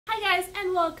guys,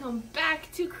 and welcome back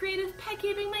to Creative Pet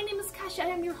Keeping. My name is Kasha, I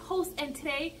am your host, and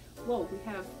today, whoa, we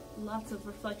have lots of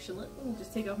reflection. Let me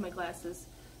just take off my glasses.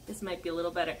 This might be a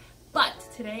little better. But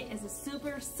today is a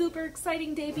super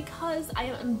exciting day because I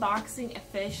am unboxing a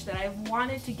fish that I've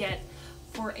wanted to get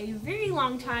for a very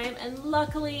long time, and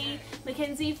luckily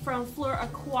Mackenzie from Floor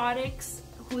Aquatics,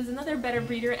 who is another Betta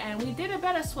breeder, and we did a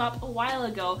Betta swap a while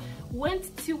ago,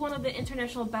 went to one of the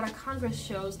International Betta Congress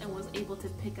shows and was able to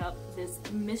pick up this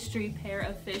mystery pair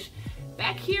of fish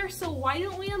back here. So why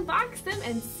don't we unbox them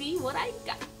and see what I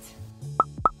got?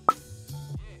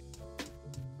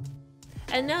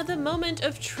 And now the moment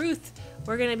of truth.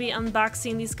 We're gonna be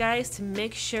unboxing these guys to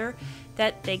make sure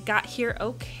that they got here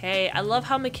okay. I love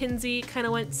how Mackenzie kind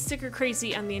of went sticker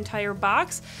crazy on the entire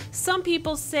box. Some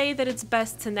people say that it's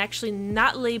best to actually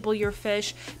not label your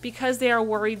fish because they are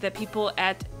worried that people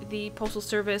at the Postal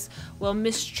Service will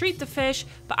mistreat the fish,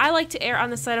 but I like to err on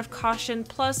the side of caution.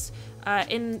 Plus,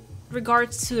 in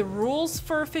regards to the rules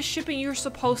for fish shipping, you're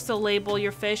supposed to label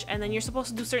your fish, and then you're supposed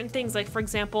to do certain things, like for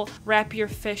example, wrap your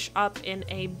fish up in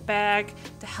a bag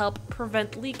to help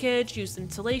prevent leakage, use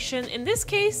insulation. In this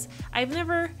case, I've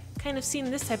never kind of seen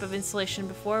this type of insulation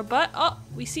before, but oh,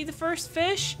 we see the first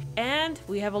fish and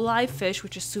we have a live fish,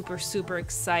 which is super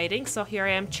exciting. So here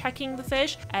I am checking the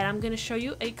fish, and I'm gonna show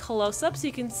you a close-up so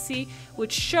you can see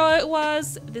which show it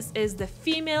was. This is the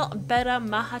female Betta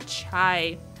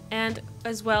Mahachai, and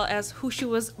as well as who she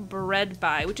was bred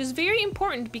by, which is very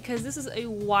important because this is a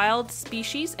wild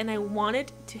species and I wanted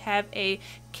to have a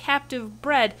captive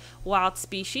bred wild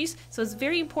species. So it's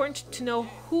very important to know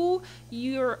who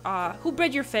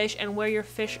bred your fish and where your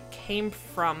fish came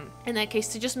from. In that case,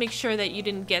 to just make sure that you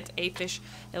didn't get a fish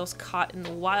that was caught in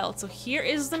the wild. So here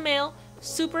is the male,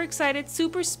 super excited,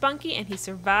 super spunky, and he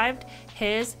survived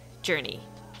his journey.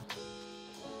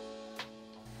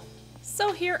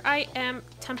 So here I am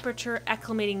temperature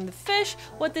acclimating the fish.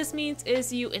 What this means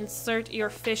is you insert your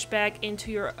fish bag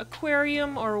into your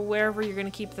aquarium or wherever you're going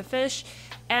to keep the fish,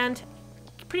 and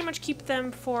pretty much keep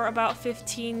them for about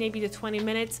 15 maybe to 20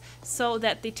 minutes so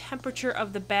that the temperature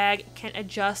of the bag can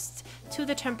adjust to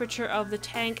the temperature of the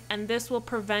tank, and this will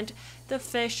prevent the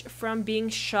fish from being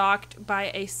shocked by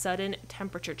a sudden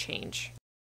temperature change.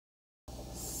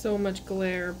 So much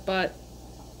glare, but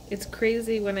it's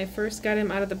crazy. When I first got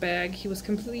him out of the bag, he was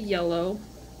completely yellow,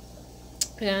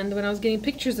 and when I was getting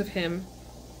pictures of him,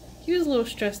 he was a little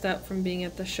stressed out from being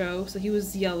at the show, so he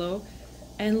was yellow.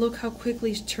 And look how quickly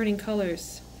he's turning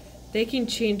colors. They can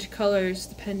change colors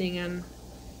depending on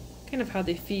kind of how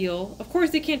they feel. Of course,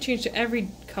 they can't change to every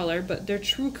color, but their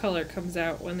true color comes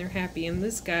out when they're happy, and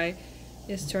this guy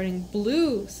is turning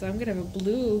blue, so I'm gonna have a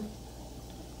blue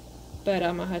Betta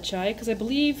Mahachai, because I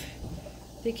believe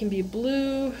they can be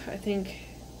blue. I think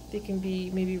they can be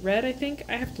maybe red. I think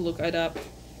I have to look it up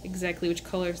exactly which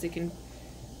colors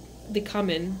they come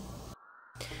in.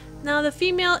 Now the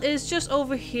female is just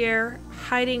over here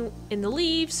hiding in the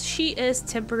leaves. She is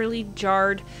temporarily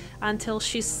jarred until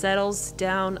she settles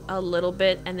down a little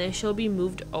bit, and then she'll be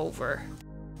moved over.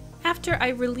 After I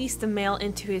released the male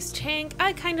into his tank,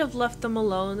 I kind of left them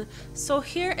alone. So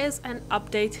here is an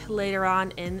update later on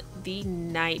in the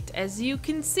night. As you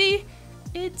can see,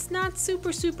 it's not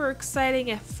super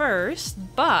exciting at first,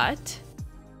 but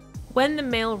when the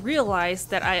male realized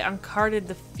that I uncarded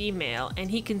the female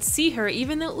and he can see her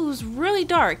even though it was really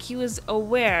dark, he was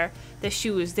aware that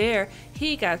she was there,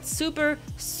 he got super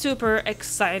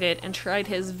excited and tried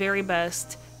his very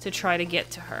best to try to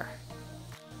get to her.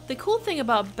 The cool thing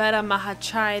about Betta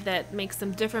Mahachai that makes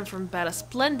them different from Betta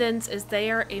splendens is they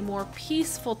are a more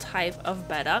peaceful type of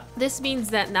Betta. This means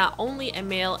that not only a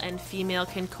male and female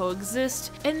can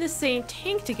coexist in the same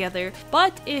tank together,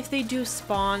 but if they do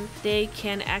spawn, they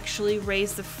can actually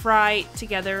raise the fry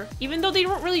together. Even though they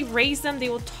don't really raise them, they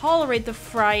will tolerate the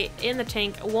fry in the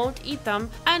tank, won't eat them,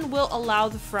 and will allow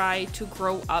the fry to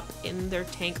grow up in their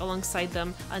tank alongside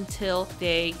them until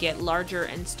they get larger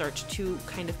and start to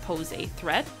kind of pose a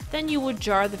threat. Then you would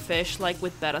jar the fish like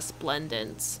with Betta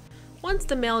splendens. Once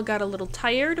the male got a little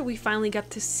tired, we finally got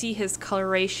to see his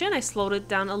coloration. I slowed it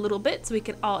down a little bit so we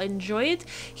can all enjoy it.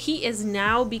 He is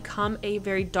now become a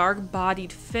very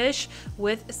dark-bodied fish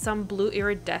with some blue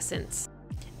iridescence.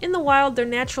 In the wild, their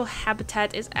natural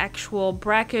habitat is actual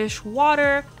brackish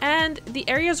water, and the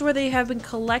areas where they have been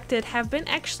collected have been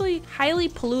actually highly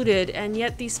polluted, and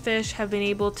yet these fish have been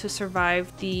able to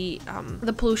survive the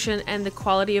pollution and the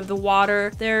quality of the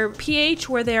water. Their pH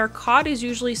where they are caught is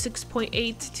usually 6.8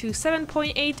 to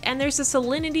 7.8, and there's a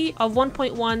salinity of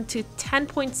 1.1 to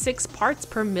 10.6 parts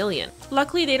per million.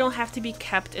 Luckily, they don't have to be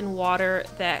kept in water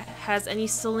that has any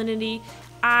salinity,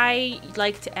 I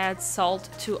like to add salt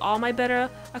to all my Betta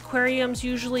aquariums,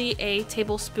 usually a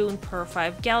tablespoon per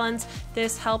 5 gallons.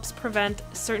 This helps prevent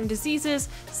certain diseases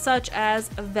such as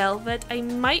velvet. I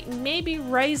might maybe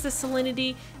raise the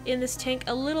salinity in this tank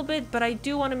a little bit, but I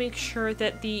do want to make sure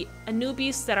that the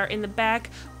anubies that are in the back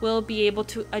will be able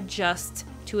to adjust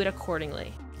to it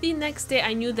accordingly. The next day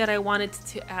I knew that I wanted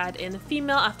to add in a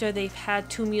female after they've had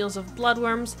 2 meals of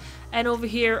bloodworms, and over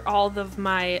here all of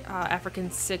my African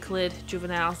cichlid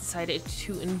juveniles decided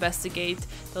to investigate.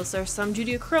 Those are some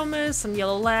Judiochromas, some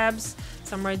yellow labs,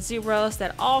 some red zeros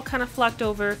that all kind of flocked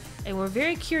over and were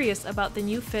very curious about the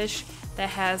new fish that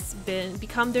has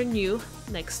become their new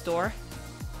next door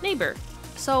neighbor.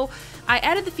 So I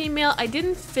added the female. I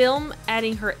didn't film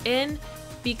adding her in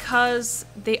because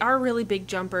they are really big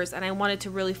jumpers and I wanted to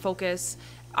really focus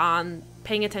on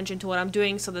paying attention to what I'm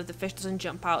doing so that the fish doesn't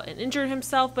jump out and injure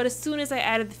himself. But as soon as I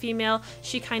added the female,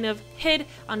 she kind of hid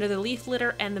under the leaf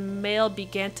litter and the male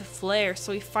began to flare.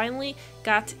 So we finally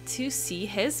got to see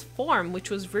his form, which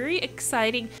was very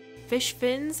exciting. Fish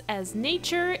fins as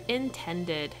nature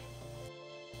intended.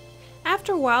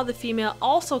 After a while, the female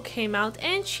also came out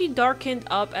and she darkened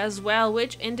up as well,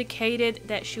 which indicated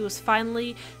that she was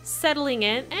finally settling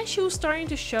in and she was starting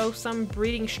to show some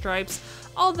breeding stripes,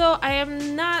 although I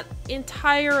am not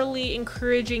entirely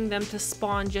encouraging them to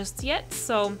spawn just yet.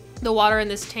 So the water in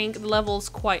this tank level is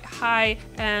quite high,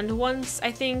 and once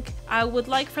I think I would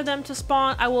like for them to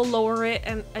spawn, I will lower it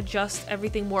and adjust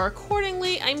everything more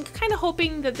accordingly. I'm kind of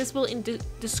hoping that this will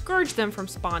discourage them from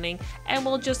spawning and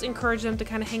will just encourage them to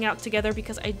kind of hang out together,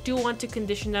 because I do want to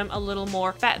condition them a little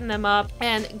more, fatten them up,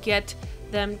 and get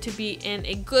them to be in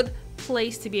a good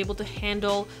place to be able to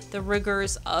handle the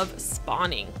rigors of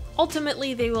spawning.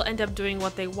 Ultimately, they will end up doing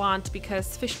what they want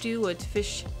because fish do what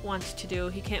fish want to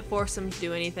do. You can't force them to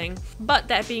do anything. But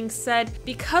that being said,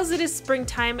 because it is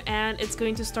springtime and it's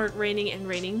going to start raining and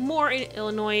raining more in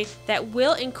Illinois, that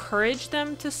will encourage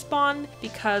them to spawn,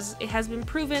 because it has been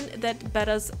proven that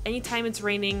bettas, anytime it's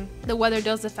raining, the weather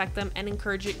does affect them and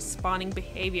encourages spawning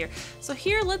behavior. So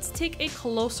here, let's take a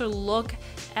closer look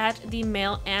at the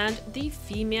male and the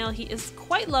female. He is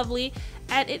quite lovely,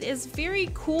 and it is very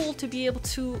cool to be able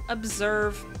to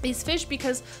observe these fish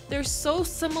because they're so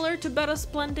similar to Betta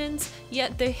splendens,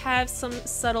 yet they have some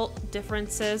subtle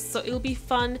differences. So it'll be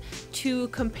fun to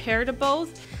compare to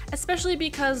both, especially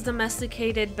because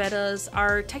domesticated bettas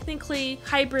are technically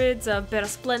hybrids of Betta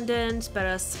splendens,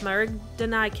 Betta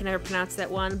smaragdina, I can never pronounce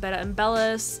that one, Betta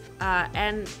embellus,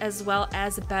 and as well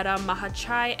as Betta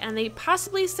Mahachai, and they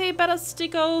possibly say Betta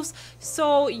stigos.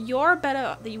 So your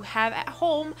Betta that you have at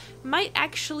home might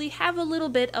actually have a little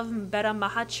bit of Betta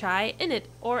Mahachai in it,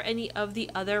 or any of the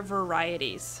other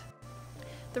varieties.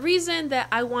 The reason that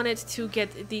I wanted to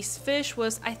get these fish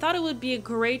was I thought it would be a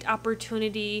great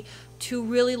opportunity to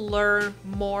really learn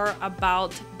more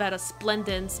about Betta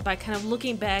splendens by kind of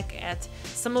looking back at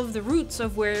some of the roots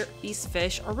of where these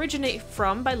fish originate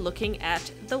from by looking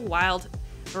at the wild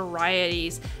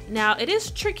varieties. Now, it is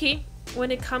tricky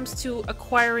when it comes to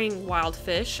acquiring wild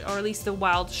fish, or at least the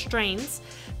wild strains,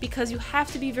 because you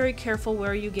have to be very careful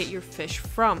where you get your fish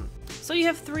from. So you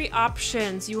have 3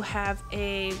 options. You have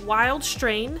a wild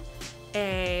strain,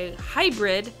 a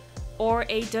hybrid, or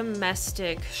a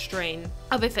domestic strain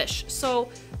of a fish. So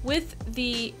with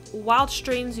the wild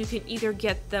strains, you can either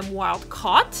get them wild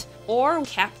caught or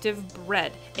captive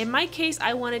bred. In my case,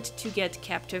 I wanted to get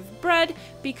captive bred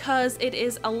because it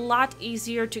is a lot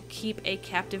easier to keep a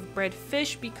captive bred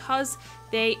fish because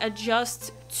they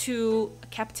adjust to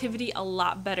captivity a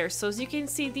lot better. So as you can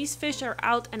see, these fish are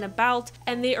out and about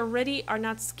and they already are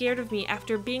not scared of me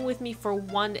after being with me for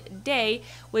 1 day,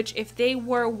 which if they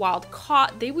were wild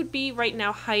caught, they would be right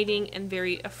now hiding and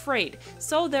very afraid.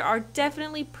 So there are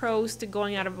definitely pros to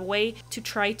going out of a way to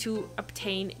try to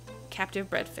obtain captive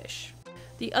bred fish.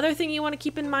 The other thing you want to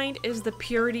keep in mind is the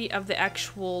purity of the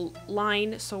actual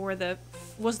line. So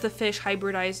was the fish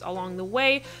hybridized along the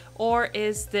way, or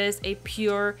is this a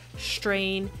pure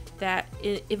strain that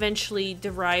eventually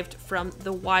derived from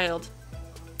the wild?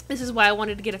 This is why I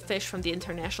wanted to get a fish from the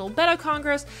International Betta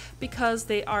Congress, because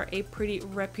they are a pretty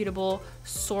reputable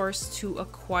source to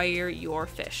acquire your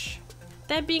fish.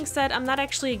 That being said, I'm not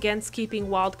actually against keeping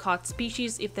wild-caught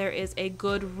species if there is a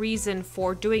good reason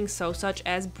for doing so, such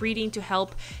as breeding to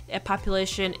help a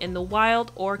population in the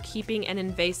wild or keeping an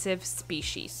invasive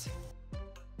species.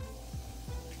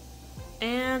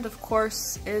 And of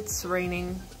course, it's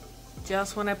raining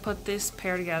just when I put this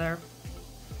pair together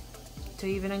to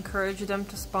even encourage them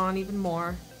to spawn even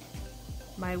more.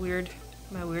 My weird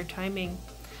timing.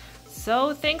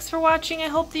 So thanks for watching. I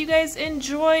hope that you guys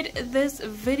enjoyed this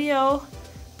video.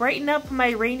 brighten up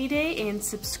my rainy day and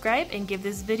subscribe and give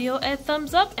this video a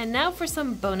thumbs up. And now for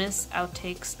some bonus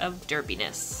outtakes of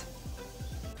derpiness.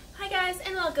 Hi guys,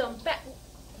 and welcome back.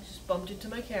 I just bumped into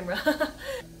my camera.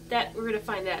 We're gonna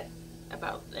find that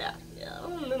about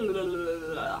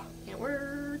can't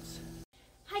words.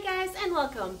 Hi guys, and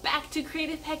welcome back to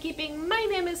Creative Pet Keeping. My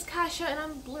name is Kasha, and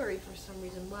I'm blurry for some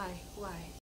reason. Why?